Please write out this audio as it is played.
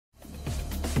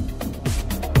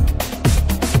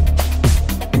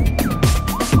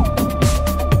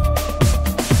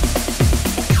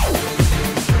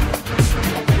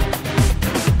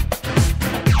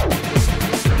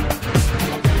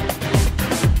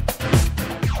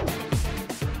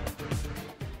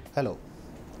Hello,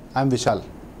 I am Vishal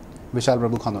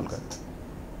Prabhukhanolkar.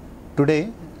 Today,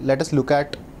 let us look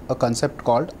at a concept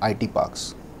called IT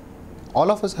parks.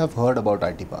 All of us have heard about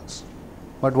IT parks,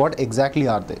 but what exactly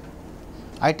are they?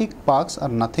 IT parks are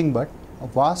nothing but a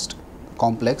vast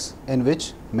complex in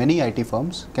which many IT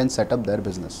firms can set up their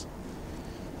business.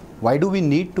 Why do we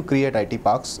need to create IT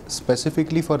parks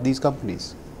specifically for these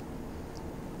companies?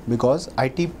 Because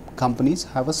IT companies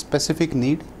have a specific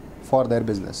need for their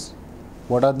business.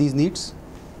 What are these needs?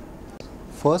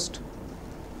 First,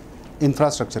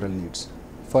 infrastructural needs.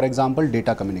 For example,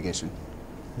 data communication.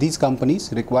 These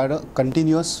companies require a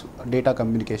continuous data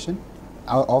communication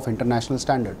of international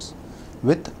standards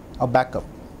with a backup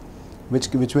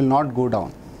which will not go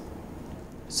down.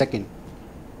 Second,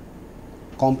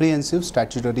 comprehensive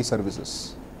statutory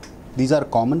services. These are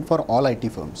common for all IT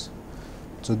firms.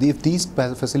 So if these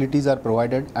facilities are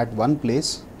provided at one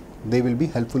place, they will be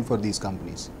helpful for these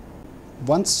companies.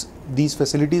 Once these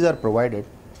facilities are provided,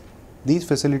 these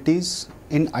facilities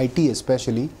in IT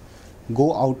especially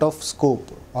go out of scope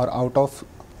or out of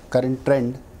current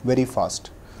trend very fast.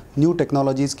 New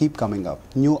technologies keep coming up,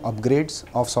 new upgrades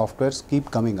of softwares keep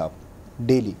coming up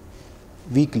daily,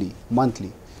 weekly,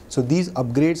 monthly. So these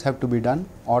upgrades have to be done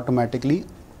automatically.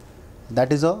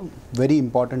 That is a very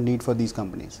important need for these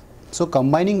companies. So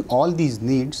combining all these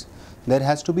needs, there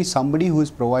has to be somebody who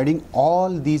is providing all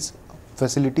these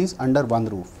facilities under one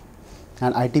roof,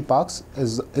 and IT parks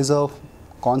is a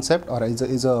concept or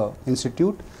is a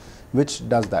institute which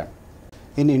does that.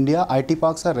 In India, IT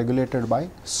parks are regulated by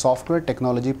Software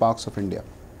Technology Parks of India.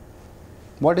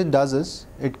 What it does is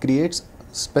it creates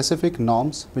specific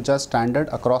norms which are standard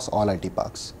across all IT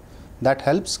parks. That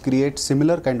helps create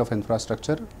similar kind of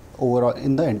infrastructure overall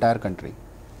in the entire country.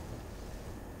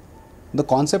 The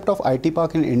concept of IT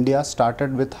park in India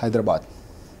started with Hyderabad,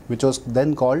 which was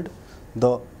then called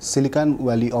the Silicon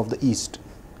Valley of the East.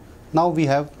 Now we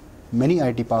have many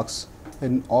IT parks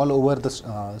in all over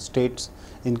the states,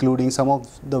 including some of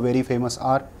the very famous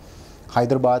are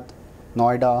Hyderabad,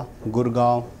 Noida,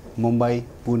 Gurgaon, Mumbai,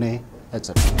 Pune,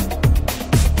 etc.